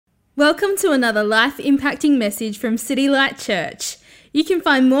Welcome to another life-impacting message from City Light Church. You can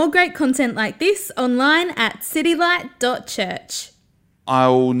find more great content like this online at citylight.church. I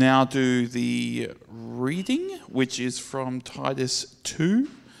will now do the reading, which is from Titus 2.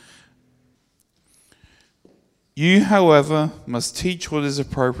 You, however, must teach what is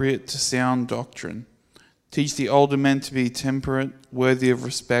appropriate to sound doctrine. Teach the older men to be temperate, worthy of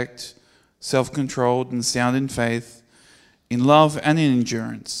respect, self-controlled, and sound in faith, in love and in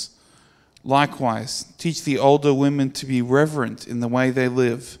endurance. Likewise, teach the older women to be reverent in the way they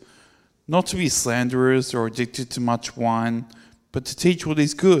live, not to be slanderers or addicted to much wine, but to teach what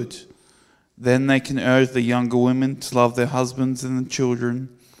is good. Then they can urge the younger women to love their husbands and the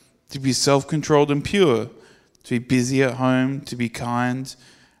children, to be self-controlled and pure, to be busy at home, to be kind,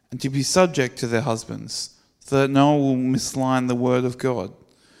 and to be subject to their husbands, so that no one will misline the word of God.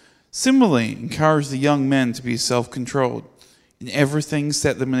 Similarly, encourage the young men to be self-controlled. In everything,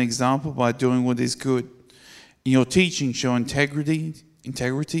 set them an example by doing what is good. In your teaching, show integrity,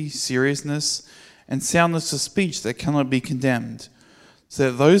 seriousness, and soundness of speech that cannot be condemned, so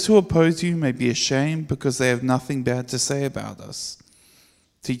that those who oppose you may be ashamed because they have nothing bad to say about us.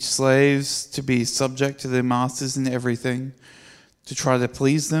 Teach slaves to be subject to their masters in everything, to try to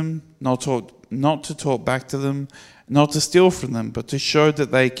please them, not to talk back to them, not to steal from them, but to show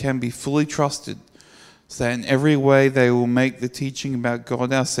that they can be fully trusted, so that in every way they will make the teaching about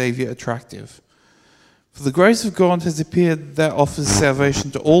God our Saviour attractive. For the grace of God has appeared that offers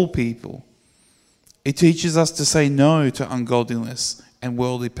salvation to all people. It teaches us to say no to ungodliness and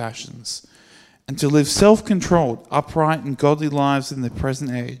worldly passions, and to live self-controlled, upright and godly lives in the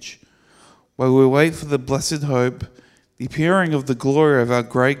present age, while we wait for the blessed hope, the appearing of the glory of our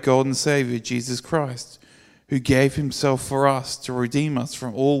great God and Saviour, Jesus Christ, who gave himself for us to redeem us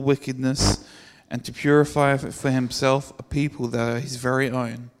from all wickedness and to purify for himself a people that are his very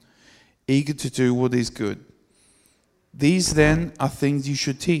own, eager to do what is good. These then are things you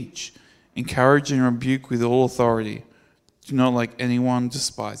should teach, encourage and rebuke with all authority. Do not let anyone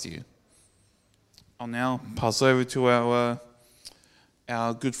despise you. I'll now pass over to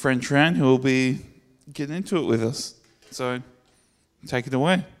our good friend Tran, who will be getting into it with us. So, take it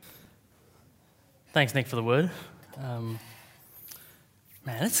away. Thanks, Nick, for the word.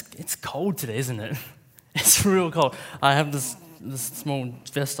 Man, it's cold today, isn't it? It's real cold. I have this small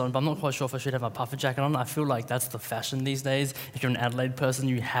vest on, but I'm not quite sure if I should have a puffer jacket on. I feel like that's the fashion these days. If you're an Adelaide person,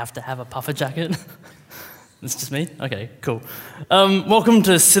 you have to have a puffer jacket. It's just me? Okay, cool. Welcome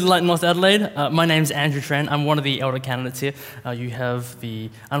to City Light North Adelaide. My name's Andrew Tran. I'm one of the elder candidates here. You have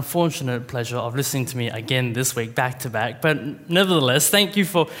the unfortunate pleasure of listening to me again this week, back to back. But nevertheless, thank you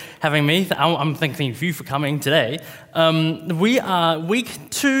for having me. I'm thanking you for coming today. We are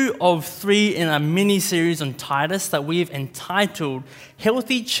week 2 of 3 in a mini-series on Titus that we've entitled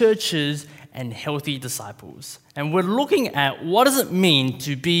Healthy Churches and Healthy Disciples. And we're looking at what does it mean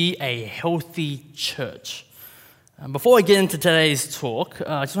to be a healthy church. Before I get into today's talk,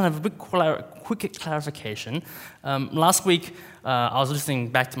 I just want to have a quick clarification. Last week, I was listening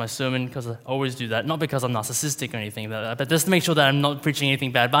back to my sermon because I always do that, not because I'm narcissistic or anything, but just to make sure that I'm not preaching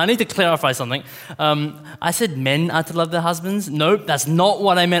anything bad. But I need to clarify something. I said men are to love their husbands. Nope, that's not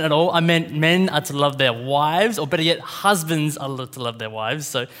what I meant at all. I meant men are to love their wives, or better yet, husbands are to love their wives.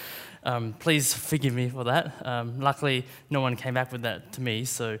 So please forgive me for that. Luckily, no one came back with that to me,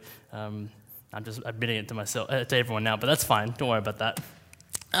 so I'm just admitting it to myself, to everyone now, but that's fine. Don't worry about that.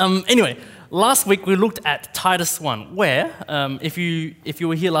 Anyway, last week we looked at Titus 1, where, if you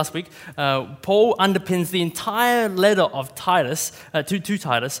were here last week, Paul underpins the entire letter of Titus to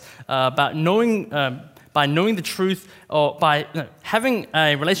Titus about by knowing the truth, or having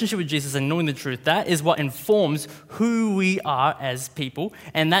a relationship with Jesus and knowing the truth. That is what informs who we are as people,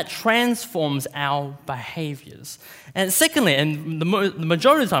 and that transforms our behaviors. And secondly, and the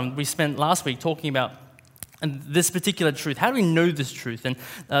majority of the time we spent last week talking about this particular truth. How do we know this truth? And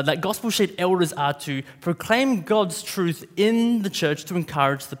that gospel-shaped elders are to proclaim God's truth in the church to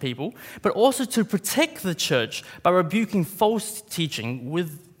encourage the people, but also to protect the church by rebuking false teaching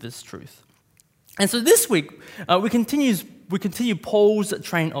with this truth. And so this week, we continue Paul's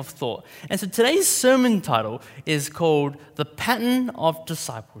train of thought. And so today's sermon title is called The Pattern of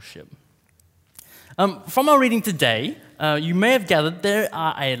Discipleship. From our reading today, you may have gathered there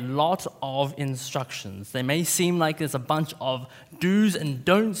are a lot of instructions. They may seem like there's a bunch of do's and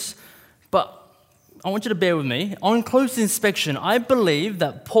don'ts, but I want you to bear with me. On close inspection, I believe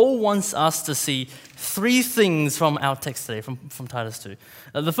that Paul wants us to see 3 things from our text today, from Titus 2.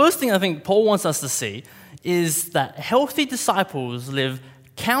 The first thing I think Paul wants us to see is that healthy disciples live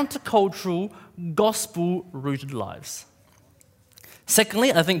countercultural, gospel-rooted lives.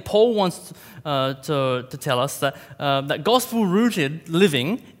 Secondly, I think Paul wants to tell us that, that gospel-rooted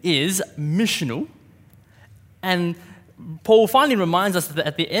living is missional. And Paul finally reminds us that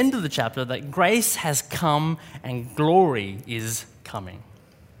at the end of the chapter that grace has come and glory is coming.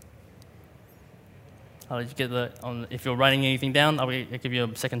 I'll get if you're writing anything down, I'll give you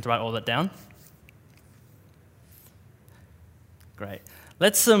a second to write all that down. Great.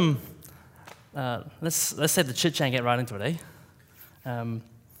 Let's say the chit-chat and get right into it, and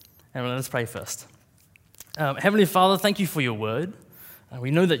let's pray first. Heavenly Father, thank you for your word. We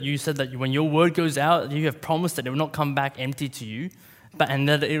know that you said that when your word goes out, you have promised that it will not come back empty to you, and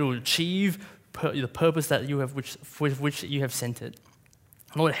that it will achieve the purpose that you have, with which you have sent it.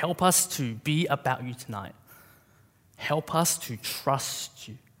 Lord, help us to be about you tonight. Help us to trust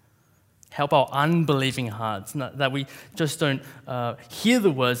you. Help our unbelieving hearts, that we just don't hear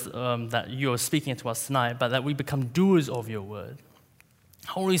the words that you are speaking to us tonight, but that we become doers of your word.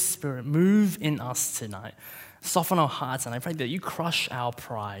 Holy Spirit, move in us tonight. Soften our hearts, and I pray that you crush our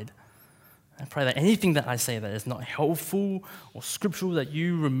pride. I pray that anything that I say that is not helpful or scriptural, that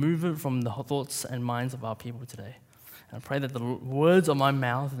you remove it from the thoughts and minds of our people today. And I pray that the words of my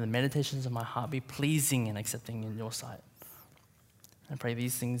mouth and the meditations of my heart be pleasing and accepting in your sight. I pray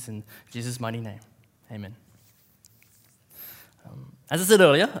these things in Jesus' mighty name. Amen. As I said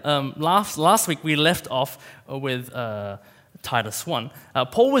earlier, last week we left off with Titus 1.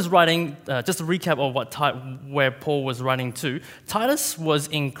 Paul was writing, just a recap of where Paul was writing to. Titus was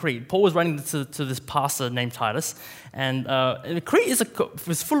in Crete. Paul was writing to this pastor named Titus. And Crete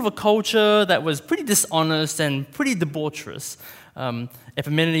was full of a culture that was pretty dishonest and pretty debaucherous.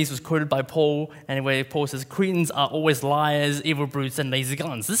 Epimenides was quoted by Paul, anyway, Paul says, Cretans are always liars, evil brutes, and lazy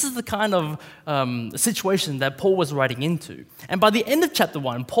guns. This is the kind of situation that Paul was writing into. And by the end of chapter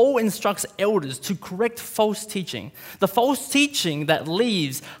 1, Paul instructs elders to correct false teaching. The false teaching that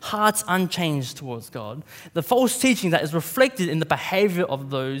leaves hearts unchanged towards God. The false teaching that is reflected in the behavior of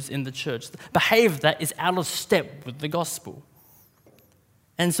those in the church. The behavior that is out of step with the gospel.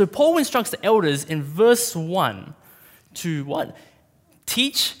 And so Paul instructs the elders in verse 1 to what?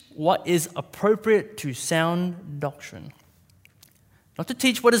 Teach what is appropriate to sound doctrine. Not to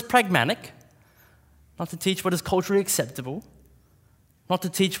teach what is pragmatic, not to teach what is culturally acceptable, not to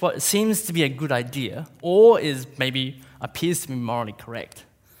teach what seems to be a good idea or is maybe appears to be morally correct,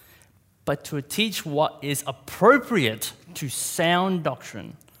 but to teach what is appropriate to sound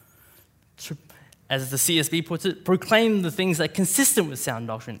doctrine. As the CSB puts it, proclaim the things that are consistent with sound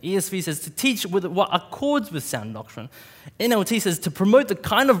doctrine. ESV says to teach with what accords with sound doctrine. NLT says to promote the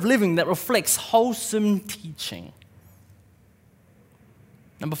kind of living that reflects wholesome teaching.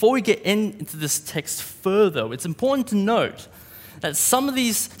 And before we get into this text further, it's important to note that some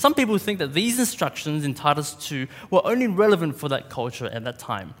people think that these instructions in Titus 2 were only relevant for that culture at that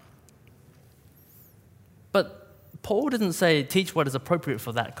time. But Paul didn't say teach what is appropriate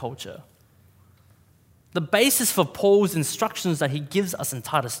for that culture. The basis for Paul's instructions that he gives us in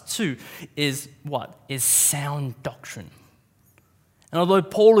Titus 2 is what? Is sound doctrine. And although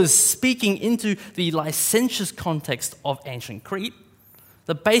Paul is speaking into the licentious context of ancient Crete,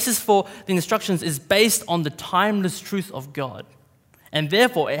 the basis for the instructions is based on the timeless truth of God. And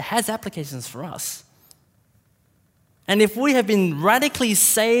therefore, it has applications for us. And if we have been radically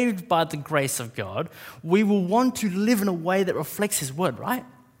saved by the grace of God, we will want to live in a way that reflects His word, right?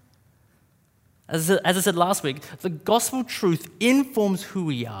 As I said last week, the gospel truth informs who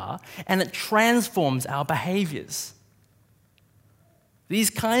we are and it transforms our behaviors. These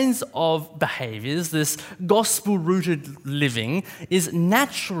kinds of behaviors, this gospel-rooted living, is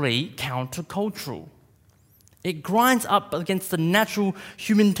naturally countercultural. It grinds up against the natural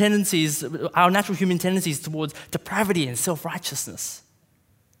human tendencies, our natural human tendencies towards depravity and self-righteousness.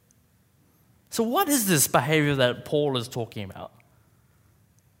 So what is this behavior that Paul is talking about?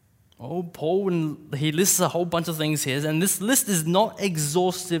 Oh, Paul, he lists a whole bunch of things here, and this list is not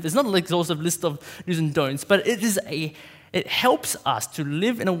exhaustive. It's not an exhaustive list of do's and don'ts, but it helps us to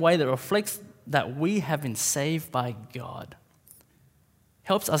live in a way that reflects that we have been saved by God.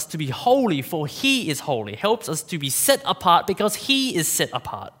 Helps us to be holy, for He is holy. Helps us to be set apart because He is set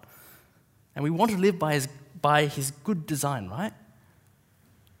apart. And we want to live by His good design, right?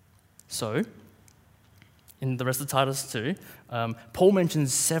 So, in the rest of Titus 2, Paul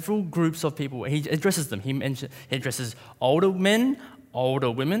mentions several groups of people. He addresses them. He addresses older men,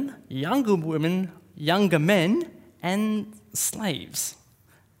 older women, younger men, and slaves.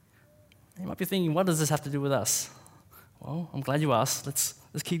 You might be thinking, what does this have to do with us? Well, I'm glad you asked. Let's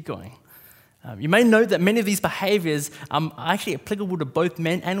keep going. You may note that many of these behaviors are actually applicable to both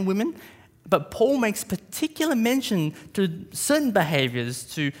men and women, But Paul makes particular mention to certain behaviors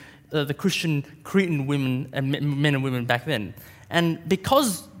to the Christian Cretan women and men and women back then. And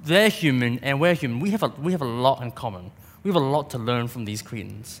because they're human and we're human, we have a lot in common. We have a lot to learn from these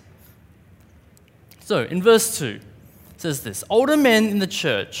Cretans. So, in verse 2, it says this: older men in the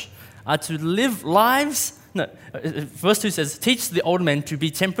church are to live lives. Verse 2 says, teach the older men to be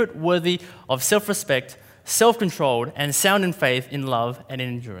temperate, worthy of self-respect, self-controlled, and sound in faith, in love, and in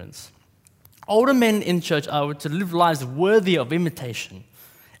endurance. Older men in church are to live lives worthy of imitation,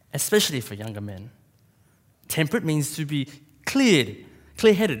 especially for younger men. Temperate means to be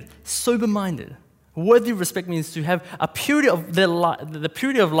clear-headed, sober-minded. Worthy of respect means to have a purity of the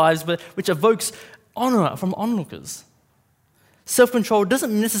purity of lives which evokes honor from onlookers. Self-control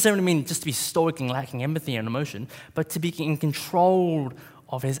doesn't necessarily mean just to be stoic and lacking empathy and emotion, but to be in control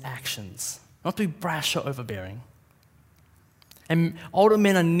of his actions, not to be brash or overbearing. And older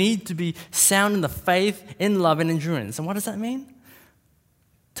men need to be sound in the faith, in love, and endurance. And what does that mean?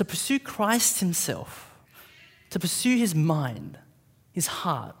 To pursue Christ himself, to pursue his mind, his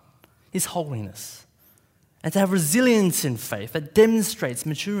heart, his holiness, and to have resilience in faith that demonstrates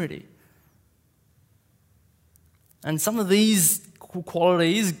maturity. And some of these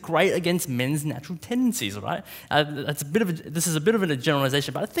qualities grate against men's natural tendencies, right? This is a bit of a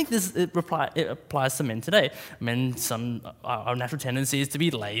generalization, but I think it applies to men today. Our natural tendency is to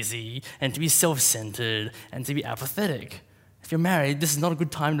be lazy and to be self-centered and to be apathetic. If you're married, this is not a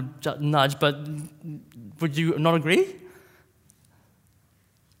good time to nudge, but would you not agree?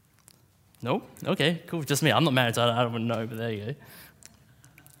 No? Okay, cool. Just me. I'm not married, so I don't know, but there you go.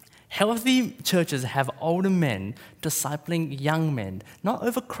 Healthy churches have older men discipling young men, not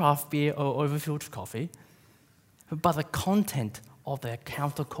over craft beer or over filtered coffee, but by the content of their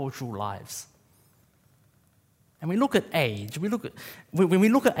countercultural lives. And we look at age. When we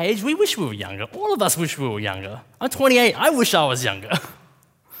look at age, we wish we were younger. All of us wish we were younger. I'm 28. I wish I was younger.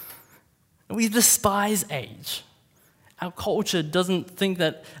 We despise age. Our culture doesn't think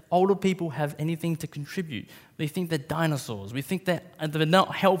that older people have anything to contribute. They think they're dinosaurs. We think they're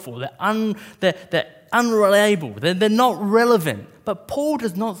not helpful. They're unreliable. They're not relevant. But Paul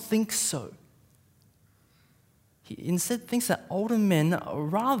does not think so. He instead thinks that older men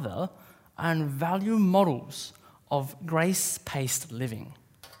rather are invaluable models of grace-paced living.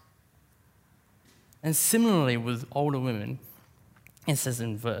 And similarly with older women, it says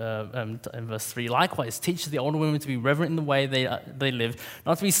in verse 3, likewise, teach the older women to be reverent in the way they live,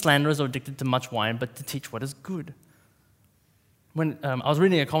 not to be slanderers or addicted to much wine, but to teach what is good. When I was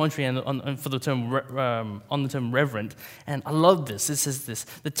reading a commentary on the term reverent, and I love this. It says this: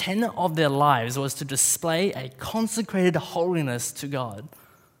 the tenor of their lives was to display a consecrated holiness to God.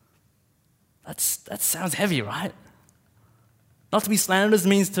 That sounds heavy, right? Not to be slanderers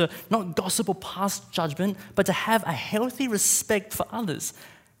means to not gossip or pass judgment, but to have a healthy respect for others.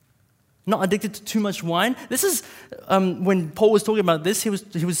 Not addicted to too much wine. This is, when Paul was talking about this, he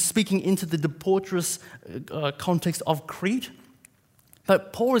was speaking into the debaucherous context of Crete.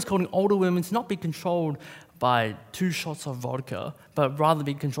 But Paul is calling older women to not be controlled by 2 shots of vodka, but rather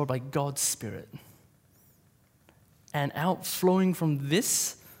be controlled by God's Spirit. And outflowing from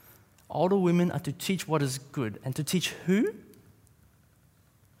this, older women are to teach what is good. And to teach who?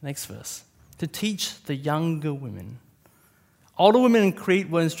 Next verse. To teach the younger women. Older women in Crete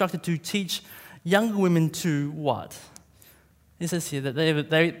were instructed to teach younger women to what? It says here that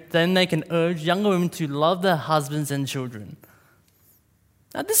they can urge younger women to love their husbands and children.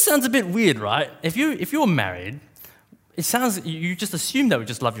 Now this sounds a bit weird, right? If you were married, it sounds, you just assume they would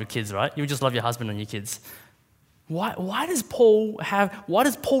just love your kids, right? You would just love your husband and your kids. Why does Paul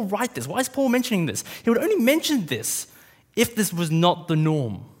write this? Why is Paul mentioning this? He would only mention this if this was not the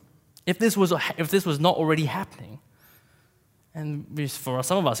norm, if this was not already happening. And for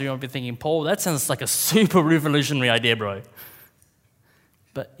some of us, we might be thinking, Paul, that sounds like a super revolutionary idea, bro.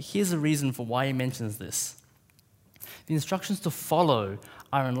 But here's the reason for why he mentions this. The instructions to follow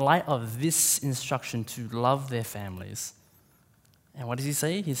are in light of this instruction to love their families. And what does he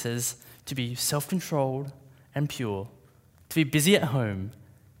say? He says to be self-controlled and pure, to be busy at home,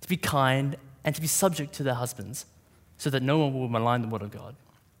 to be kind, and to be subject to their husbands, so that no one will malign the word of God.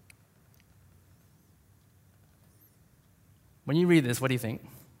 When you read this, what do you think?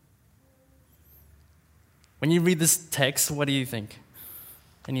 When you read this text, what do you think?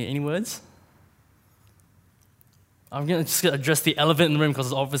 Any words? I'm going to just address the elephant in the room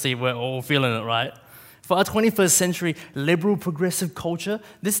because obviously we're all feeling it, right? For our 21st century liberal progressive culture,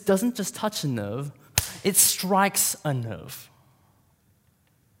 this doesn't just touch a nerve, it strikes a nerve.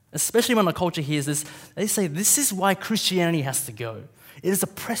 Especially when our culture hears this, they say this is why Christianity has to go. It is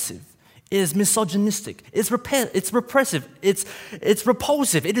oppressive, is misogynistic, it's repressive, it's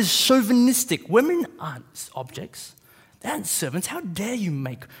repulsive, it is chauvinistic. Women aren't objects, they aren't servants. How dare you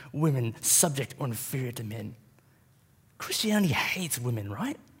make women subject or inferior to men? Christianity hates women,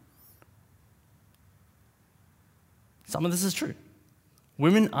 right? Some of this is true.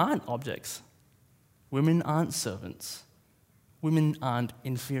 Women aren't objects. Women aren't servants. Women aren't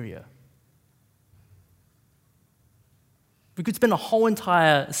inferior. We could spend a whole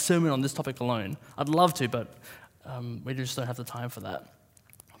entire sermon on this topic alone. I'd love to, but we just don't have the time for that.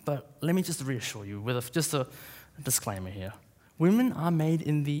 But let me just reassure you with just a disclaimer here. Women are made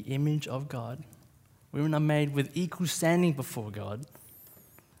in the image of God. Women are made with equal standing before God.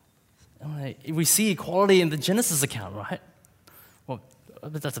 We see equality in the Genesis account, right? Well,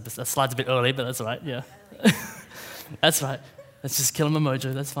 that slide's a bit early, but that's all right, yeah. That's right. Let's just kill him a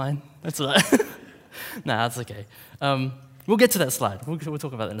mojo, that's fine. That's all right. Nah, that's okay. We'll get to that slide. We'll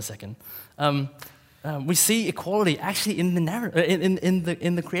talk about that in a second. We see equality actually in the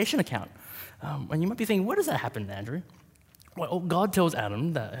in the creation account. And you might be thinking, where does that happen, Andrew? Well, God tells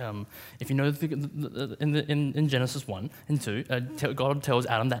Adam that if you know in Genesis 1 and 2, God tells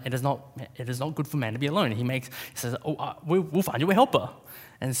Adam that it is not good for man to be alone. He says, we'll find you a helper.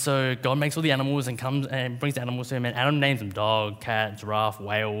 And so God makes all the animals and comes and brings the animals to him, and Adam names them dog, cat, giraffe,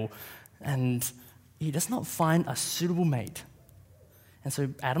 whale, and he does not find a suitable mate. And so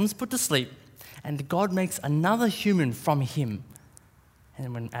Adam's put to sleep, and God makes another human from him.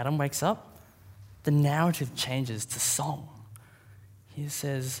 And when Adam wakes up, the narrative changes to song. He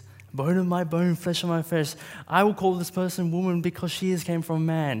says, bone of my bone, flesh of my flesh, I will call this person woman because she came from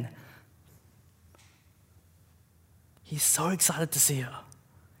man. He's so excited to see her.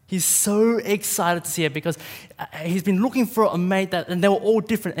 He's so excited to see her because he's been looking for a mate and they were all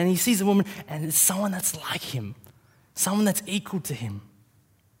different. And he sees a woman and it's someone that's like him, someone that's equal to him.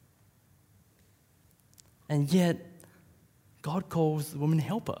 And yet, God calls the woman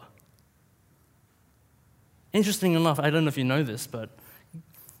helper. Interesting enough, I don't know if you know this, but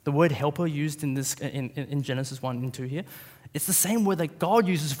the word helper used in Genesis 1 and 2 here, it's the same word that God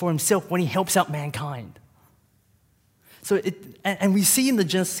uses for himself when he helps out mankind. So and we see in the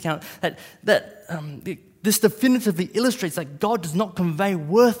Genesis account that this definitively illustrates that God does not convey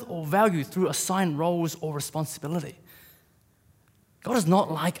worth or value through assigned roles or responsibility. God is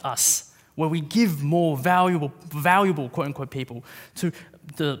not like us, where we give more valuable quote-unquote people to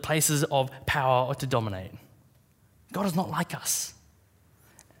the places of power or to dominate. God is not like us.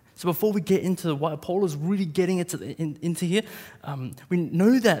 So before we get into what Paul is really getting into here, we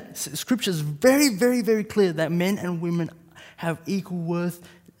know that Scripture is very, very, very clear that men and women have equal worth,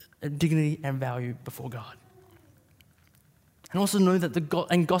 dignity, and value before God. And also know that the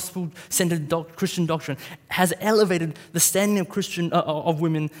gospel-centered Christian doctrine has elevated the standing of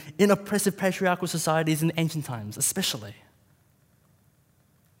women in oppressive patriarchal societies in ancient times, especially.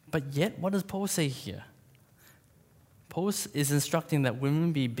 But yet, what does Paul say here? Paul is instructing that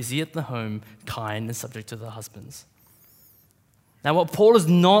women be busy at the home, kind, and subject to their husbands. Now, what Paul is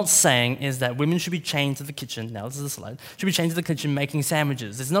not saying is that women should be chained to the kitchen. Now, this is the slide. Should be chained to the kitchen making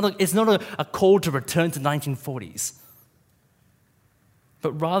sandwiches. It's not a call to return to 1940s.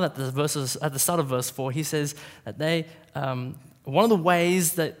 But rather, at the start of verse 4, he says that one of the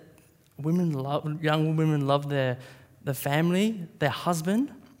ways that young women love their family, their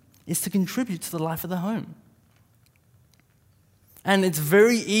husband, is to contribute to the life of the home. And it's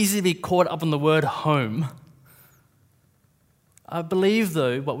very easy to be caught up in the word home. I believe,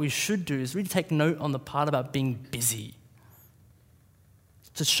 though, what we should do is really take note on the part about being busy,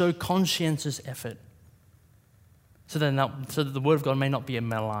 to show conscientious effort, so that the word of God may not be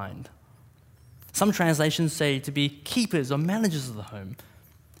maligned. Some translations say to be keepers or managers of the home.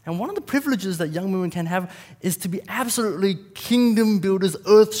 And one of the privileges that young women can have is to be absolutely kingdom builders,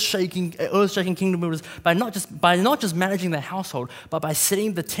 earth-shaking kingdom builders, by not just managing their household, but by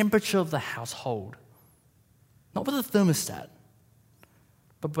setting the temperature of the household. Not with a thermostat,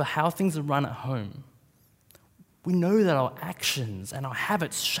 but by how things are run at home. We know that our actions and our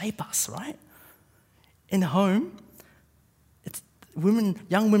habits shape us, right? In home,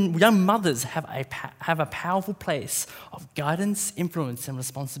 young mothers have a powerful place of guidance, influence, and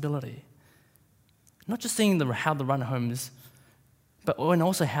responsibility. Not just seeing how they run homes, but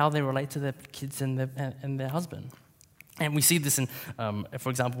also how they relate to their kids and their husband. And we see this for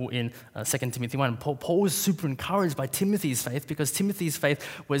example, in 2 Timothy 1. Paul was super encouraged by Timothy's faith because Timothy's faith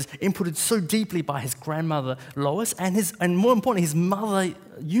was inputted so deeply by his grandmother Lois and more importantly, his mother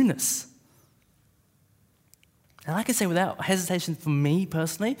Eunice. And I can say without hesitation for me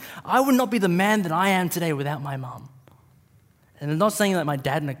personally, I would not be the man that I am today without my mom. And I'm not saying that my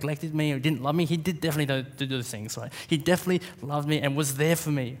dad neglected me or didn't love me. He did definitely do those things, right? He definitely loved me and was there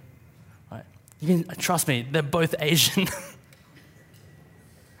for me, right? You can trust me, they're both Asian.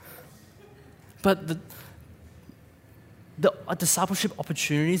 But the discipleship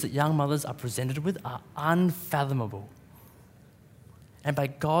opportunities that young mothers are presented with are unfathomable. And by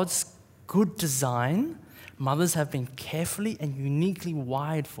God's good design, mothers have been carefully and uniquely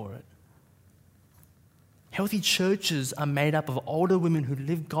wired for it. Healthy churches are made up of older women who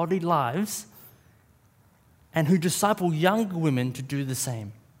live godly lives and who disciple younger women to do the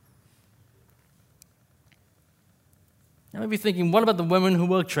same. You may be thinking, what about the women who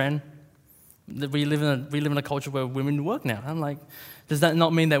work, Trent? We live in a culture where women work now. I'm like, does that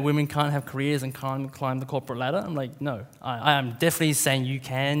not mean that women can't have careers and can't climb the corporate ladder? I'm like, no. I am definitely saying you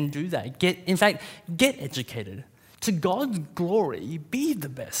can do that. Get educated. To God's glory, be the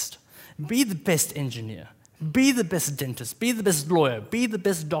best. Be the best engineer. Be the best dentist. Be the best lawyer. Be the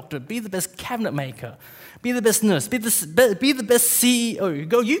best doctor. Be the best cabinet maker. Be the best nurse. Be the best CEO.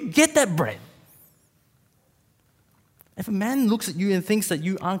 Go, you get that bread. If a man looks at you and thinks that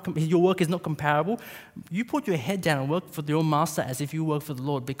your work is not comparable, you put your head down and work for your master as if you work for the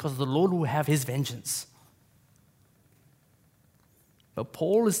Lord, because the Lord will have his vengeance. But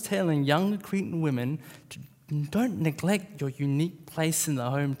Paul is telling young Cretan women to don't neglect your unique place in the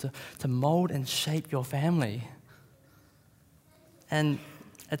home to mold and shape your family. And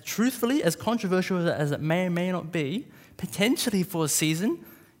truthfully, as controversial as it may or may not be, potentially for a season,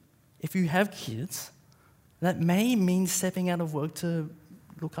 if you have kids, that may mean stepping out of work to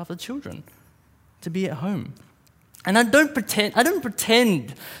look after children, to be at home. And I don't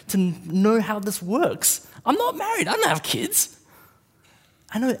pretend to know how this works. I'm not married. I don't have kids.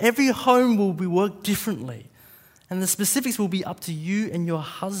 I know every home will be worked differently. And the specifics will be up to you and your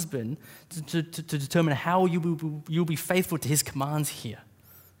husband to determine how you'll be faithful to his commands here,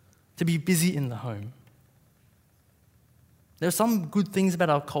 to be busy in the home. There are some good things about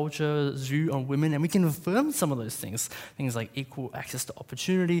our culture's view on women, and we can affirm some of those things. Things like equal access to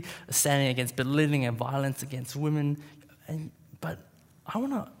opportunity, standing against belittling and violence against women. But I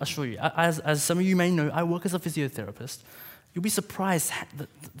want to assure you, as some of you may know, I work as a physiotherapist. You'll be surprised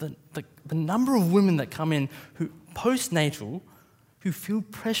the number of women that come in who postnatal, who feel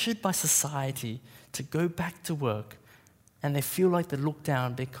pressured by society to go back to work, and they feel like they're looked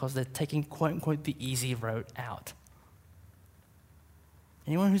down because they're taking, quote unquote, the easy road out.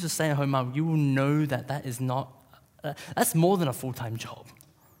 Anyone who's a stay-at-home mom, you will know that is not, that's more than a full-time job.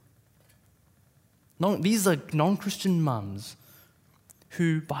 These are non-Christian mums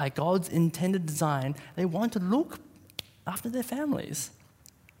who, by God's intended design, they want to look after their families.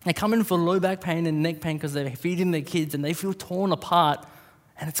 They come in for low back pain and neck pain because they're feeding their kids and they feel torn apart,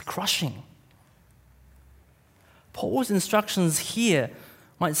 and it's crushing. Paul's instructions here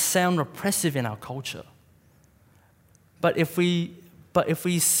might sound repressive in our culture. But if we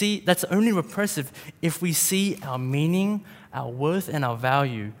see, that's only repressive if we see our meaning, our worth, and our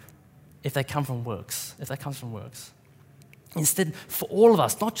value if they come from works. Instead, for all of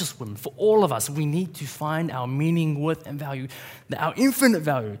us, not just women, for all of us, we need to find our meaning, worth, and value, our infinite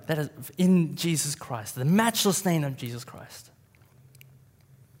value that is in Jesus Christ, the matchless name of Jesus Christ.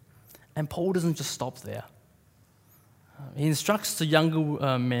 And Paul doesn't just stop there. He instructs the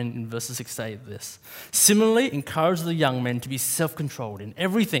younger men in verses 6 to 8 this. Similarly, encourage the young men to be self-controlled in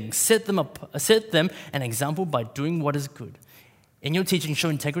everything. Set them an example by doing what is good. In your teaching, show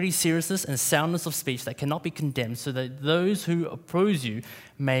integrity, seriousness, and soundness of speech that cannot be condemned, so that those who oppose you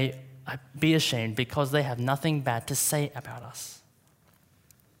may be ashamed because they have nothing bad to say about us.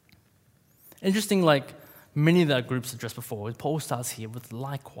 Interesting, like many of the groups addressed before, Paul starts here with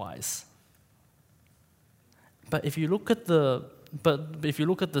likewise. But if you look at the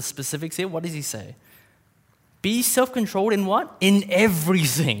specifics here, what does he say? Be self-controlled in what? In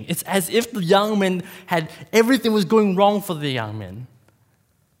everything. It's as if the young men everything was going wrong for the young men.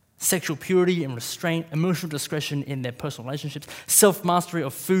 Sexual purity and restraint, emotional discretion in their personal relationships, self-mastery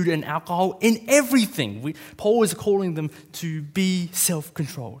of food and alcohol, in everything. Paul is calling them to be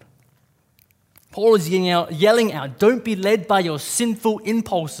self-controlled. Paul is yelling out, don't be led by your sinful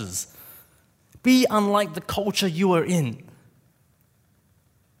impulses. Be unlike the culture you are in.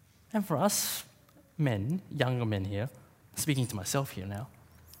 And for us men, younger men here, speaking to myself here now,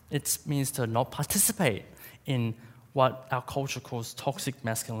 it means to not participate in what our culture calls toxic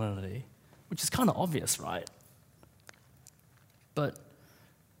masculinity, which is kind of obvious, right? But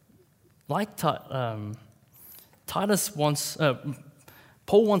like Paul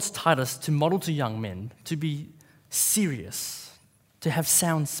wants Titus to model to young men to be serious, to have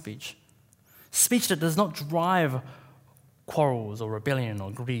sound speech. Speech that does not drive quarrels or rebellion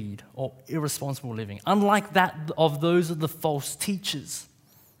or greed or irresponsible living, unlike that of those of the false teachers.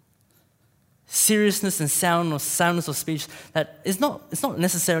 Seriousness and soundness of speech that it's not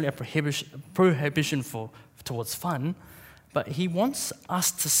necessarily a prohibition towards fun, but he wants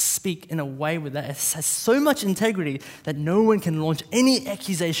us to speak in a way that has so much integrity that no one can launch any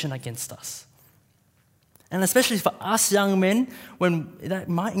accusation against us. And especially for us young men, when that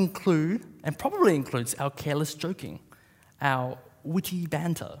might include, and probably includes, our careless joking, our witty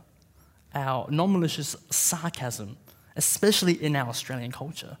banter, our non-malicious sarcasm, especially in our Australian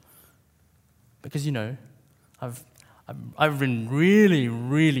culture. Because, I've been really,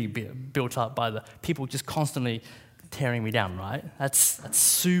 really built up by the people just constantly tearing me down, right? That's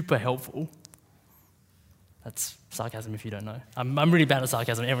super helpful. That's sarcasm if you don't know. I'm really bad at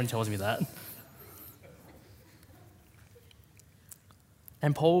sarcasm. Everyone tells me that.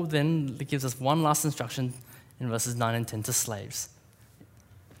 And Paul then gives us one last instruction in verses 9 and 10 to slaves.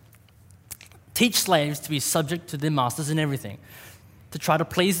 Teach slaves to be subject to their masters in everything, to try to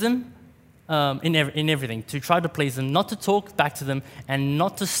please them in everything, to try to please them, not to talk back to them, and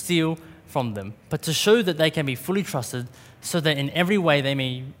not to steal from them, but to show that they can be fully trusted, so that in every way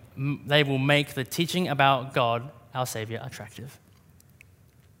they will make the teaching about God, our Savior, attractive.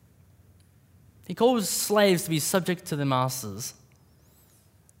 He calls slaves to be subject to their masters.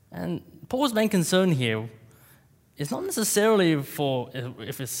 And Paul's main concern here is not necessarily for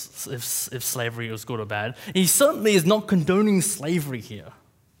if slavery was good or bad. He certainly is not condoning slavery here.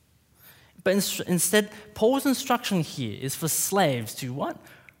 But instead, Paul's instruction here is for slaves to what?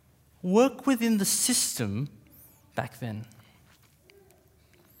 Work within the system back then.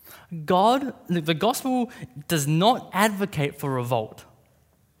 The gospel does not advocate for revolt,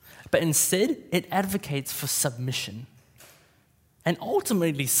 but instead it advocates for submission. And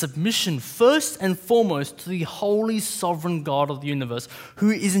ultimately, submission first and foremost to the holy sovereign God of the universe, who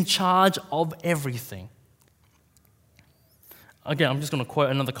is in charge of everything. Again, I'm just going to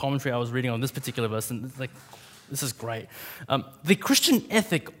quote another commentary I was reading on this particular verse, and it's like, this is great. The Christian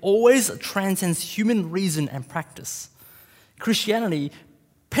ethic always transcends human reason and practice. Christianity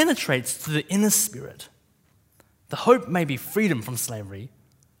penetrates to the inner spirit. The hope may be freedom from slavery,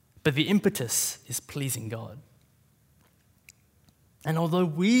 but the impetus is pleasing God. And although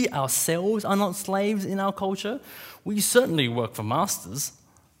we ourselves are not slaves in our culture, we certainly work for masters.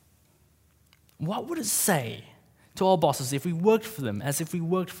 What would it say to our bosses if we worked for them as if we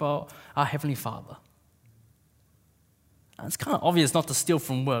worked for our Heavenly Father? And it's kind of obvious not to steal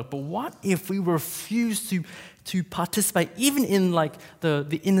from work, but what if we refuse to participate even in like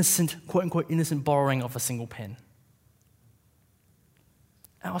the innocent, quote-unquote innocent borrowing of a single pen?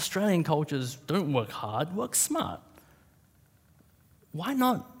 Our Australian cultures don't work hard, work smart. Why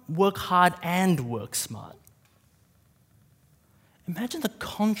not work hard and work smart? Imagine the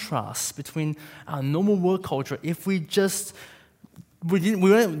contrast between our normal work culture if we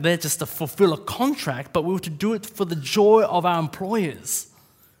weren't there just to fulfill a contract, but we were to do it for the joy of our employers.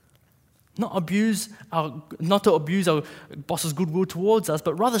 Not to abuse our boss's goodwill towards us,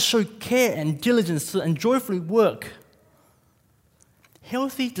 but rather show care and diligence and joyfully work.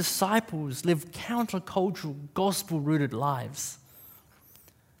 Healthy disciples live countercultural, gospel-rooted lives.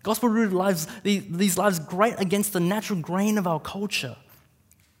 Gospel-rooted lives, these lives grate against the natural grain of our culture.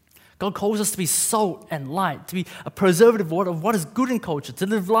 God calls us to be salt and light, to be a preservative of what is good in culture, to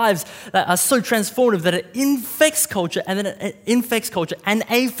live lives that are so transformative that it infects culture and then it infects culture and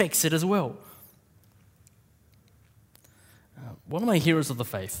affects it as well. One of my heroes of the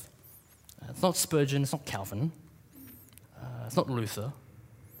faith, it's not Spurgeon, it's not Calvin, it's not Luther,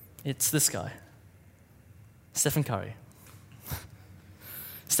 it's this guy, Stephen Curry.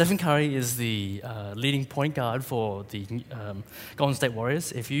 Stephen Curry is the leading point guard for the Golden State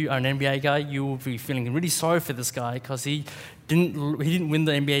Warriors. If you are an NBA guy, you will be feeling really sorry for this guy because he didn't win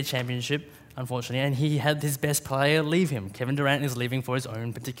the NBA championship, unfortunately, and he had his best player leave him. Kevin Durant is leaving for his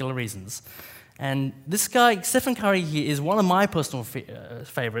own particular reasons. And this guy, Stephen Curry here, is one of my personal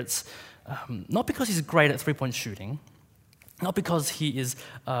favorites, not because he's great at three-point shooting, not because he is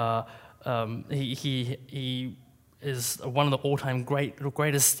he is one of the all-time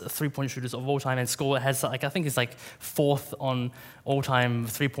greatest three-point shooters of all time, and has I think he's like fourth on all-time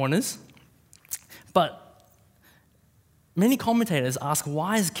three-pointers. But many commentators ask,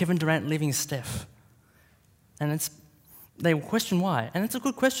 why is Kevin Durant leaving Steph? And they question why, and it's a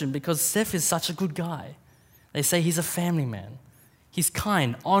good question because Steph is such a good guy. They say he's a family man. He's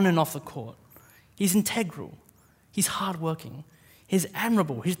kind on and off the court. He's integral. He's hardworking. He's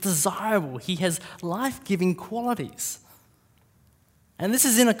admirable, he's desirable, he has life-giving qualities. And this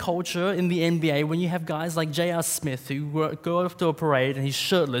is in a culture in the NBA when you have guys like J.R. Smith who go off to a parade and he's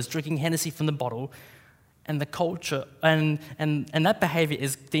shirtless, drinking Hennessy from the bottle, and the culture and that behavior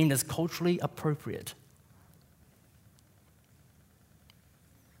is deemed as culturally appropriate.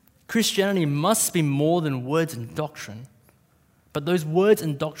 Christianity must be more than words and doctrine, but those words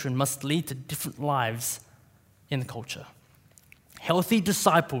and doctrine must lead to different lives in the culture. Healthy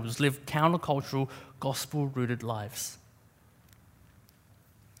disciples live countercultural, gospel-rooted lives.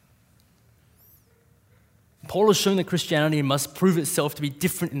 Paul has shown that Christianity must prove itself to be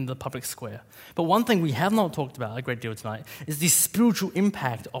different in the public square. But one thing we have not talked about a great deal tonight is the spiritual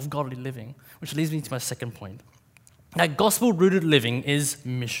impact of godly living, which leads me to my second point. That gospel-rooted living is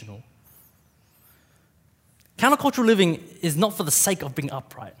missional. Countercultural living is not for the sake of being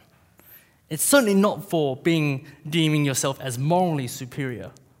upright. It's certainly not for deeming yourself as morally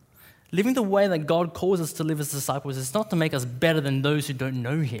superior. Living the way that God calls us to live as disciples is not to make us better than those who don't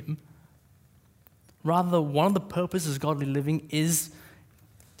know Him. Rather, one of the purposes of godly living is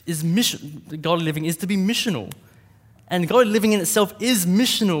mission. Godly living is to be missional. And godly living in itself is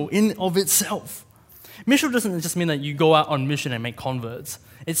missional in of itself. Missional doesn't just mean that you go out on mission and make converts.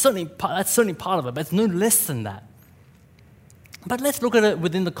 That's certainly part of it, but it's no less than that. But let's look at it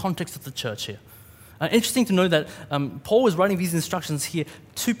within the context of the church here. Interesting to know that Paul is writing these instructions here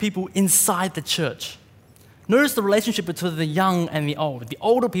to people inside the church. Notice the relationship between the young and the old. The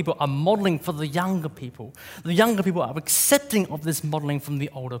older people are modeling for the younger people. The younger people are accepting of this modeling from the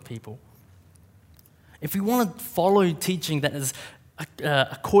older people. If we want to follow teaching that is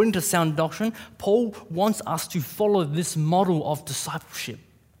according to sound doctrine, Paul wants us to follow this model of discipleship.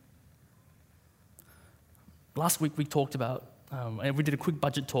 Last week we talked about, and we did a quick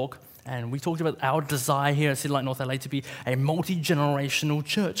budget talk, and we talked about our desire here at City Light North LA to be a multi-generational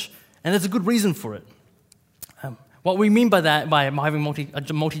church. And there's a good reason for it. What we mean by that, by having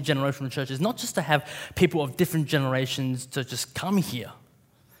a multi-generational church, is not just to have people of different generations to just come here,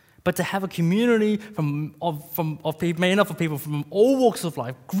 but to have a community of people, made enough of people from all walks of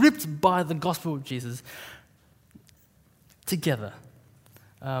life, gripped by the gospel of Jesus, together,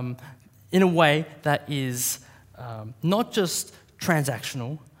 in a way that is not just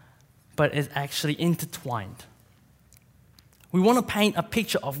transactional, but is actually intertwined. We want to paint a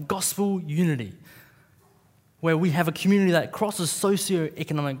picture of gospel unity, where we have a community that crosses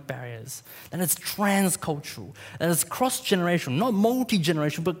socio-economic barriers, that is transcultural, that is cross-generational, not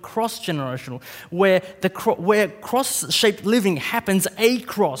multi-generational, but cross-generational, where cross-shaped living happens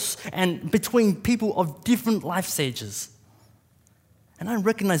across and between people of different life stages. And I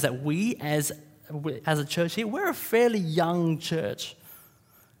recognize that we, as a church here, we're a fairly young church.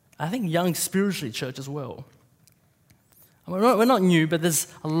 I think young spiritually church as well. We're not new, but there's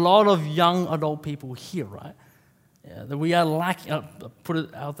a lot of young adult people here, right? Yeah, that we are lacking, put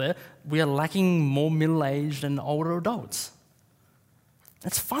it out there, we are lacking more middle-aged and older adults.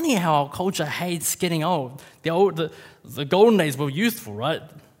 It's funny how our culture hates getting old. The golden days were youthful, right?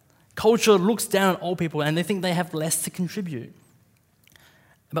 Culture looks down at old people and they think they have less to contribute.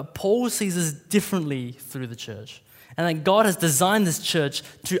 But Paul sees this differently through the church, and that God has designed this church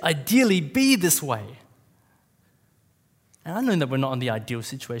to ideally be this way. And I know that we're not in the ideal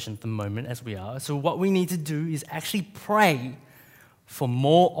situation at the moment as we are, so what we need to do is actually pray for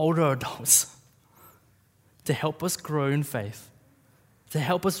more older adults to help us grow in faith, to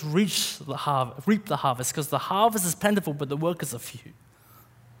help us reap the harvest, because the harvest is plentiful, but the workers are few.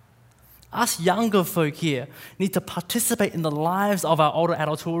 Us younger folk here need to participate in the lives of our older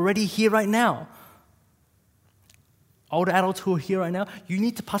adults who are already here right now. Older adults who are here right now, you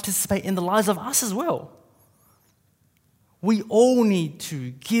need to participate in the lives of us as well. We all need to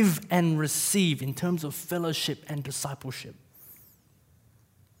give and receive in terms of fellowship and discipleship.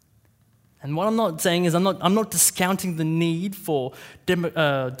 And what I'm not saying is I'm not discounting the need for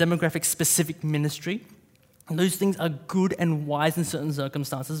demographic-specific ministry. And those things are good and wise in certain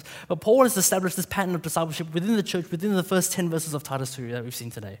circumstances. But Paul has established this pattern of discipleship within the church, within the first 10 verses of Titus 2 that we've seen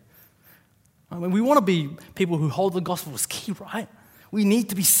today. I mean, we want to be people who hold the gospel as key, right? We need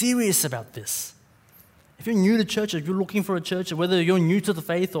to be serious about this. If you're new to church, if you're looking for a church, whether you're new to the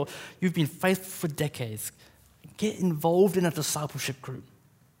faith or you've been faithful for decades, get involved in a discipleship group.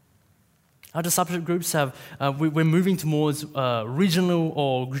 Our discipleship groups we're moving towards regional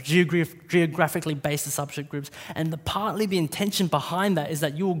or geographically based discipleship groups, and partly the intention behind that is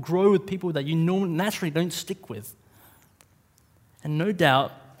that you will grow with people that you naturally don't stick with. And no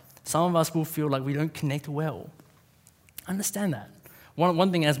doubt, some of us will feel like we don't connect well. I understand that.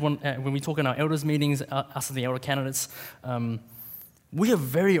 One thing, when we talk in our elders' meetings, us and the elder candidates, we are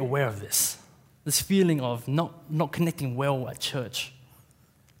very aware of this feeling of not connecting well at church.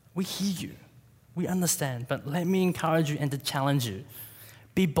 We hear you. We understand. But let me encourage you and to challenge you.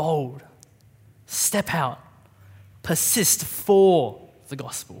 Be bold. Step out. Persist for the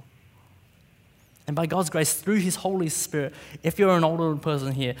gospel. And by God's grace, through His Holy Spirit, if you're an older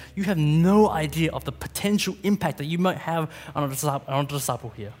person here, you have no idea of the potential impact that you might have on a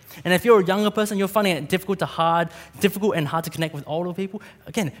disciple here. And if you're a younger person, you're finding it difficult and hard to connect with older people,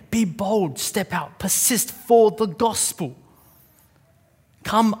 again, be bold, step out, persist for the gospel.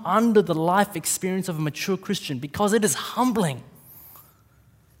 Come under the life experience of a mature Christian because it is humbling.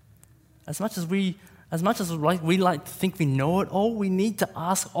 As much as we like to think we know it all, we need to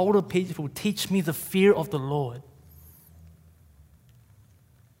ask older people, teach me the fear of the Lord.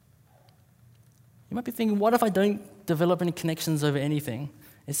 You might be thinking, what if I don't develop any connections over anything?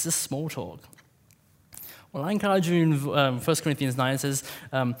 It's just small talk. Well, I encourage you in 1 Corinthians 9, it says,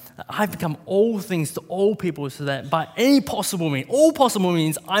 I've become all things to all people so that by all possible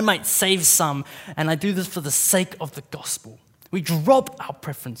means, I might save some, and I do this for the sake of the gospel. We drop our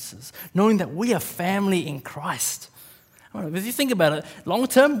preferences, knowing that we are family in Christ. If you think about it, long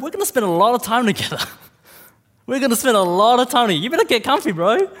term, we're going to spend a lot of time together. We're going to spend a lot of time together. You better get comfy,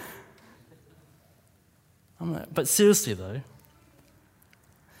 bro. But seriously, though,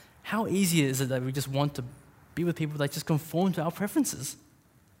 how easy is it that we just want to be with people that just conform to our preferences?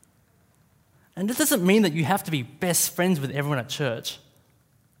 And this doesn't mean that you have to be best friends with everyone at church.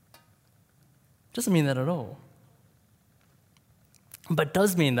 It doesn't mean that at all. But it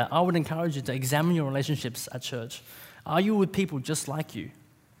does mean that I would encourage you to examine your relationships at church. Are you with people just like you?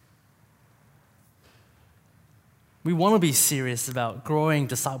 We want to be serious about growing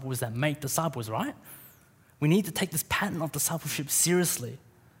disciples that make disciples, right? We need to take this pattern of discipleship seriously.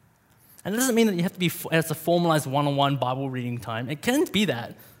 And it doesn't mean that you have to be as a formalized one-on-one Bible reading time. It can be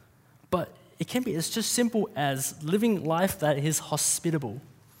that. But it can be as just simple as living life that is hospitable.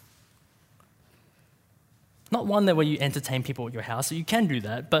 Not one that where you entertain people at your house, so you can do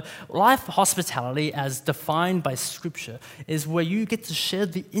that, but life hospitality as defined by Scripture is where you get to share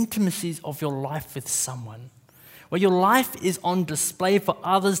the intimacies of your life with someone, where your life is on display for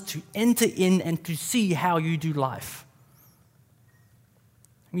others to enter in and to see how you do life.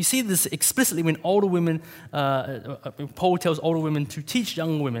 We see this explicitly when older women, Paul tells older women to teach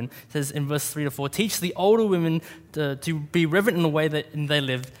younger women. It says in verse 3-4, teach the older women to be reverent in the way that they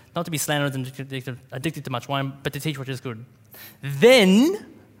live, not to be slanderers and addicted to much wine, but to teach what is good. Then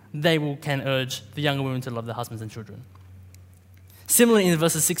they can urge the younger women to love their husbands and children. Similarly, in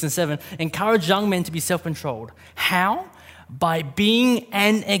verses 6 and 7, encourage young men to be self-controlled. How? By being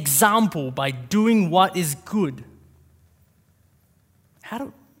an example, by doing what is good.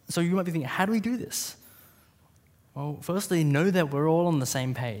 So you might be thinking, how do we do this? Well, firstly, know that we're all on the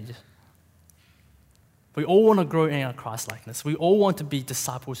same page. We all want to grow in our Christ-likeness. We all want to be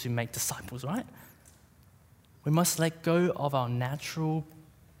disciples who make disciples, right? We must let go of our natural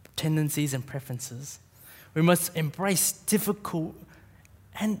tendencies and preferences. We must embrace difficult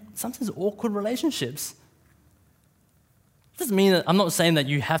and sometimes awkward relationships. It doesn't mean that I'm not saying that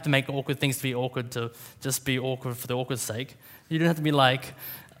you have to make awkward things to be awkward to just be awkward for the awkward sake. You don't have to be like,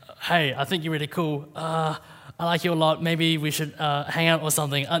 hey, I think you're really cool. I like you a lot. Maybe we should hang out or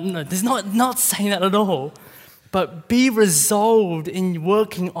something. No, there's not saying that at all. But be resolved in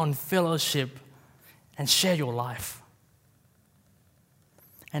working on fellowship and share your life.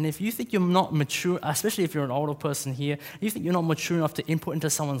 And if you think you're not mature, especially if you're an older person here, you think you're not mature enough to input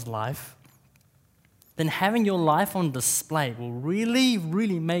into someone's life, then having your life on display will really,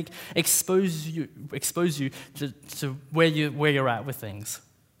 really expose you to where you're at with things.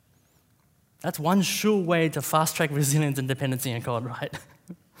 That's one sure way to fast-track resilience and dependency on God, right?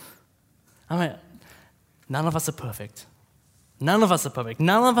 None of us are perfect. None of us are perfect.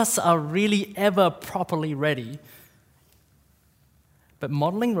 None of us are really ever properly ready. But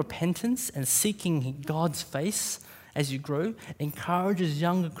modeling repentance and seeking God's face as you grow encourages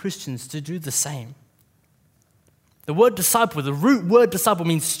younger Christians to do the same. The word disciple, the root word disciple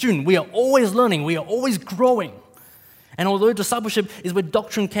means student. We are always learning. We are always growing. And although discipleship is where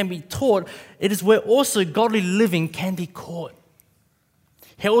doctrine can be taught, it is where also godly living can be caught.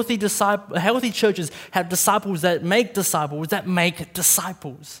 Healthy churches have disciples that make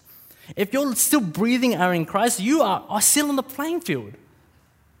disciples. If you're still breathing air in Christ, you are still on the playing field.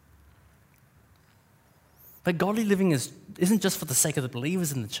 But godly living isn't just for the sake of the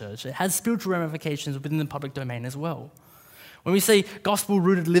believers in the church. It has spiritual ramifications within the public domain as well. When we say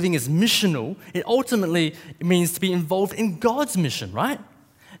gospel-rooted living is missional, it ultimately means to be involved in God's mission, right?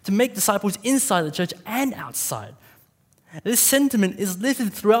 To make disciples inside the church and outside. This sentiment is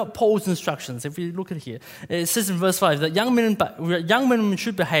littered throughout Paul's instructions. If we look at it here, it says in verse 5 that young men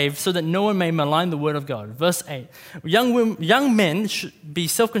should behave so that no one may malign the word of God. Verse 8, young men should be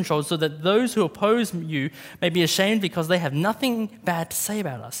self-controlled so that those who oppose you may be ashamed because they have nothing bad to say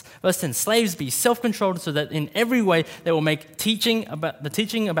about us. Verse 10, slaves be self-controlled so that in every way they will make the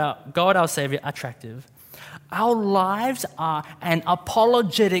teaching about God our Savior attractive. Our lives are an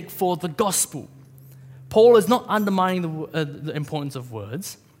apologetic for the gospel. Paul is not undermining the importance of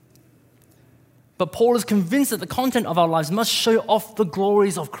words, but Paul is convinced that the content of our lives must show off the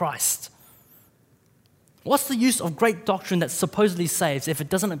glories of Christ. What's the use of great doctrine that supposedly saves if it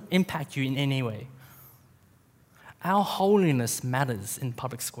doesn't impact you in any way? Our holiness matters in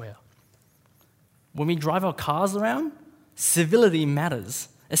public square. When we drive our cars around, civility matters,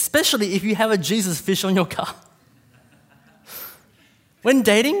 especially if you have a Jesus fish on your car. When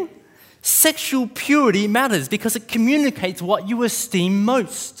dating, sexual purity matters because it communicates what you esteem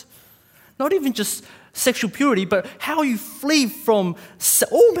most. Not even just sexual purity, but how you flee from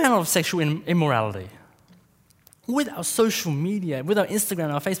all manner of sexual immorality. With our social media, with our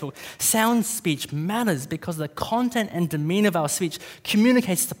Instagram, our Facebook, sound speech matters because the content and demeanor of our speech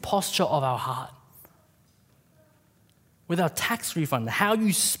communicates the posture of our heart. With our tax refund, how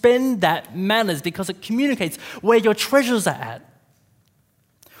you spend that matters because it communicates where your treasures are at.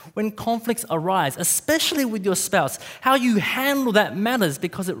 When conflicts arise, especially with your spouse, how you handle that matters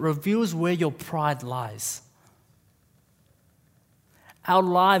because it reveals where your pride lies. Our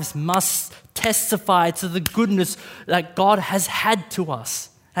lives must testify to the goodness that God has to us.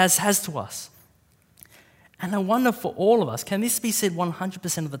 And I wonder for all of us, can this be said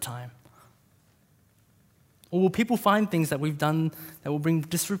 100% of the time? Or will people find things that we've done that will bring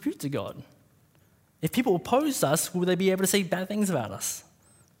disrepute to God? If people oppose us, will they be able to say bad things about us?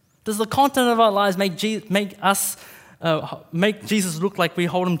 Does the content of our lives make Jesus look like we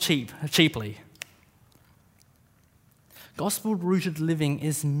hold him cheaply? Gospel-rooted living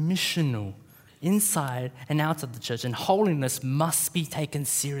is missional inside and out of the church, and holiness must be taken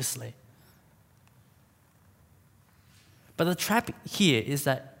seriously. But the trap here is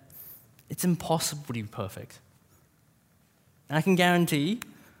that it's impossible to be perfect. And I can guarantee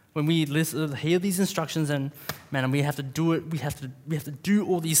when we hear these instructions and we have to do it, we have to do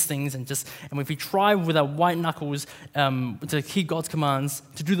all these things and if we try with our white knuckles to heed God's commands,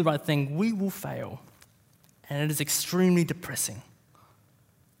 to do the right thing, we will fail. And it is extremely depressing.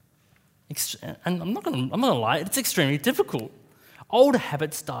 And I'm not gonna lie, it's extremely difficult. Old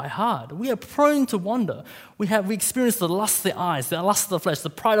habits die hard. We are prone to wander. We experience the lust of the eyes, the lust of the flesh, the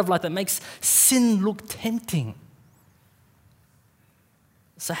pride of life that makes sin look tempting.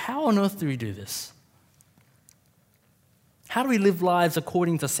 So how on earth do we do this? How do we live lives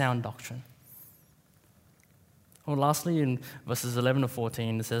according to sound doctrine? Well, lastly, in verses 11 to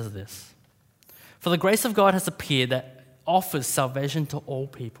 14, it says this. For the grace of God has appeared that offers salvation to all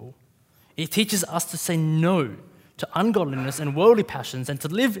people. It teaches us to say no to ungodliness and worldly passions and to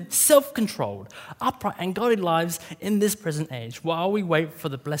live self-controlled, upright and godly lives in this present age while we wait for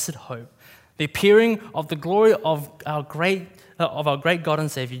the blessed hope, the appearing of the glory of our great God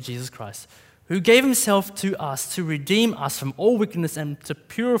and Savior, Jesus Christ, who gave himself to us to redeem us from all wickedness and to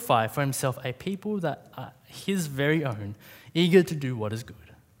purify for himself a people that are his very own, eager to do what is good.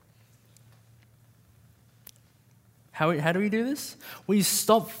 How do we do this? We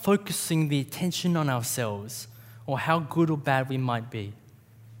stop focusing the attention on ourselves or how good or bad we might be.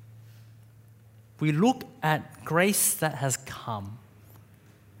 We look at grace that has come,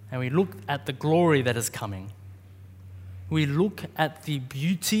 and we look at the glory that is coming. We look at the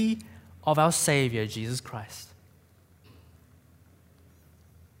beauty of our Savior, Jesus Christ.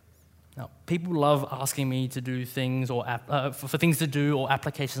 Now, people love asking me to do things or for things to do or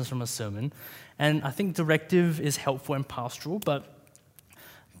applications from a sermon, and I think directive is helpful and pastoral, but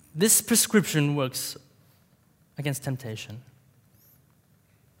this prescription works against temptation.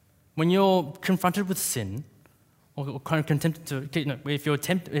 When you're confronted with sin, or kind of if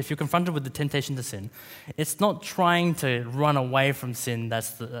you're confronted with the temptation to sin, it's not trying to run away from sin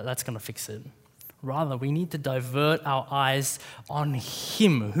that's going to fix it. Rather, we need to divert our eyes on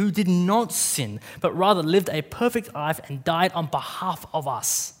him who did not sin, but rather lived a perfect life and died on behalf of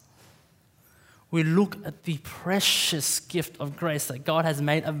us. We look at the precious gift of grace that God has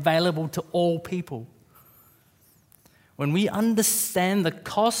made available to all people. When we understand the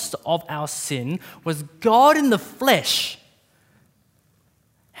cost of our sin was God in the flesh,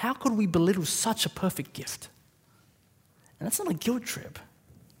 how could we belittle such a perfect gift? And that's not a guilt trip.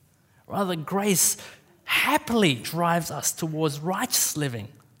 Rather, grace happily drives us towards righteous living.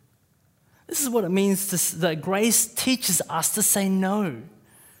 This is what it means that grace teaches us to say no.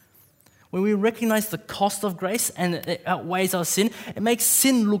 When we recognize the cost of grace and it outweighs our sin, it makes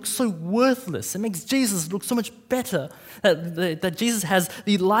sin look so worthless. It makes Jesus look so much better, that Jesus has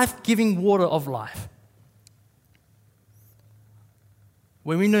the life-giving water of life.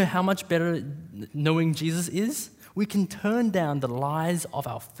 When we know how much better knowing Jesus is, we can turn down the lies of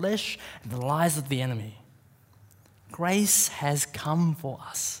our flesh and the lies of the enemy. Grace has come for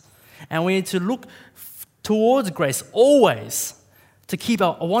us. And we need to look towards grace always to keep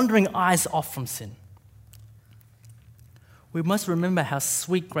our wandering eyes off from sin. We must remember how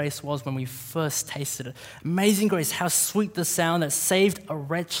sweet grace was when we first tasted it. Amazing grace, how sweet the sound that saved a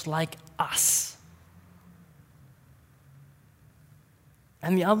wretch like us.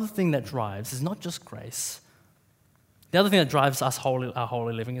 And the other thing that drives is not just grace. The other thing that drives us our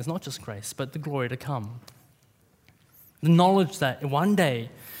holy living is not just grace, but the glory to come. The knowledge that one day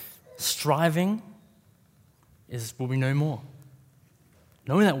striving will be no more.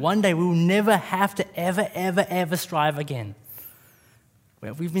 Knowing that one day we will never have to ever strive again.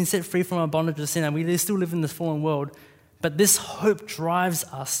 We've been set free from our bondage to sin and we still live in this fallen world, but this hope drives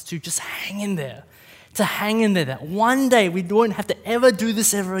us to just hang in there. To hang in there, that one day we won't have to ever do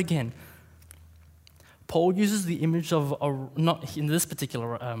this ever again. Paul uses the image of, not in this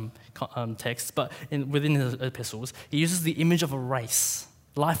particular text, but within his epistles, he uses the image of a race.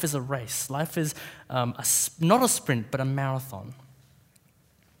 Life is a race. Life is not a sprint, but a marathon.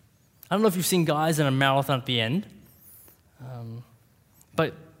 I don't know if you've seen guys in a marathon at the end,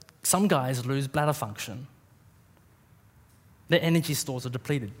 but some guys lose bladder function. Their energy stores are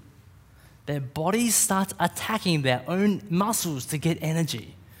depleted. Their bodies start attacking their own muscles to get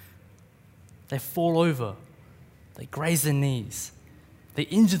energy. They fall over. They graze their knees. They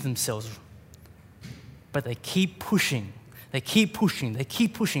injure themselves. But they keep pushing. They keep pushing. They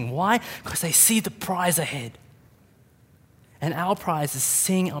keep pushing. Why? Because they see the prize ahead. And our prize is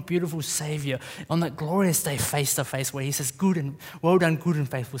seeing our beautiful Savior on that glorious day face to face where he says, well done, good and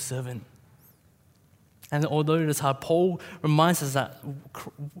faithful servant. And although it is hard, Paul reminds us that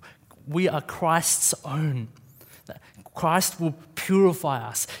we are Christ's own. That Christ will purify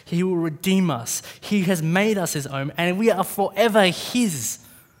us. He will redeem us. He has made us his own, and we are forever his.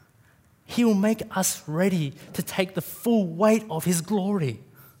 He will make us ready to take the full weight of his glory.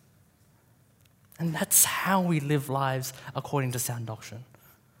 And that's how we live lives according to sound doctrine,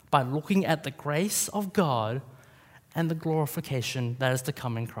 by looking at the grace of God and the glorification that is to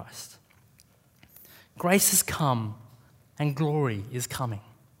come in Christ. Grace has come and glory is coming.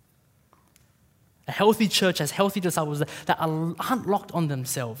 A healthy church has healthy disciples that aren't locked on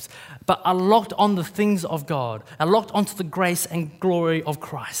themselves, but are locked on the things of God, are locked onto the grace and glory of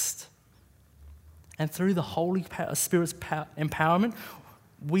Christ. And through the Holy Spirit's empowerment,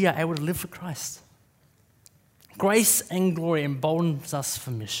 we are able to live for Christ. Grace and glory emboldens us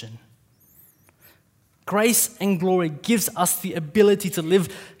for mission. Grace and glory gives us the ability to live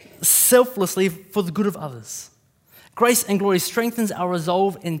selflessly for the good of others. Grace and glory strengthens our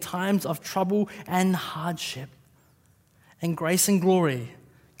resolve in times of trouble and hardship. And grace and glory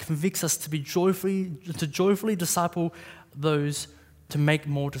convicts us to joyfully disciple those to make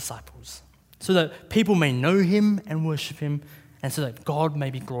more disciples, so that people may know him and worship him, and so that God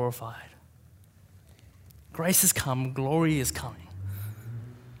may be glorified. Grace has come, glory is coming.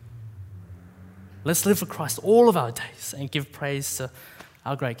 Let's live for Christ all of our days and give praise to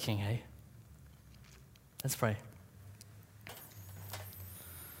our great King, hey? Let's pray.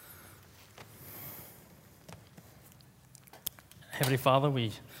 Heavenly Father,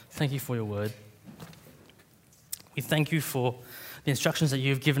 we thank you for your word. We thank you for the instructions that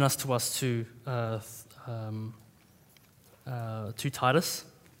you've given us to Titus,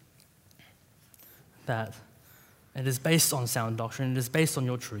 that it is based on sound doctrine, it is based on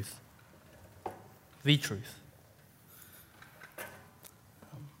your truth, the truth.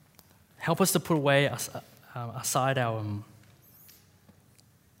 Help us to put away aside our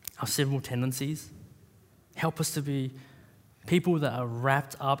sinful tendencies. Help us to be people that are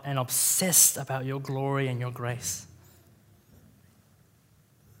wrapped up and obsessed about your glory and your grace.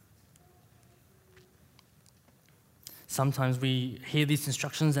 Sometimes we hear these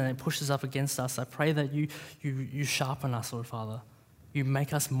instructions and it pushes up against us. I pray that you sharpen us, Lord Father. You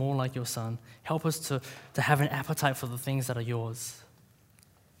make us more like your Son. Help us to have an appetite for the things that are yours.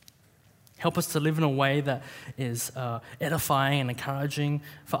 Help us to live in a way that is edifying and encouraging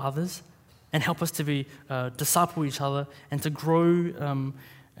for others. And help us to be disciple each other and to grow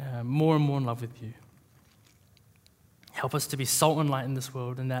more and more in love with you. Help us to be salt and light in this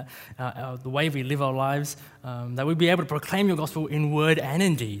world, and that the way we live our lives, that we'll be able to proclaim your gospel in word and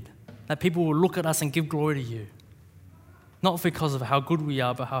in deed. that people will look at us and give glory to you. Not because of how good we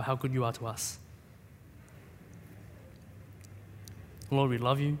are, but how good you are to us. Lord, we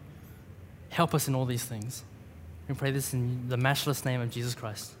love you. Help us in all these things. We pray this in the matchless name of Jesus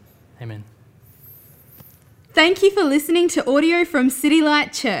Christ. Amen. Thank you for listening to audio from City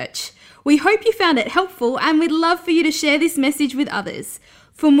Light Church. We hope you found it helpful and we'd love for you to share this message with others.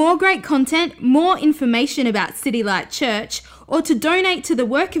 For more great content, more information about City Light Church, or to donate to the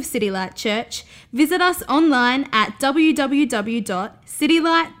work of City Light Church, visit us online at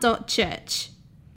www.citylight.church.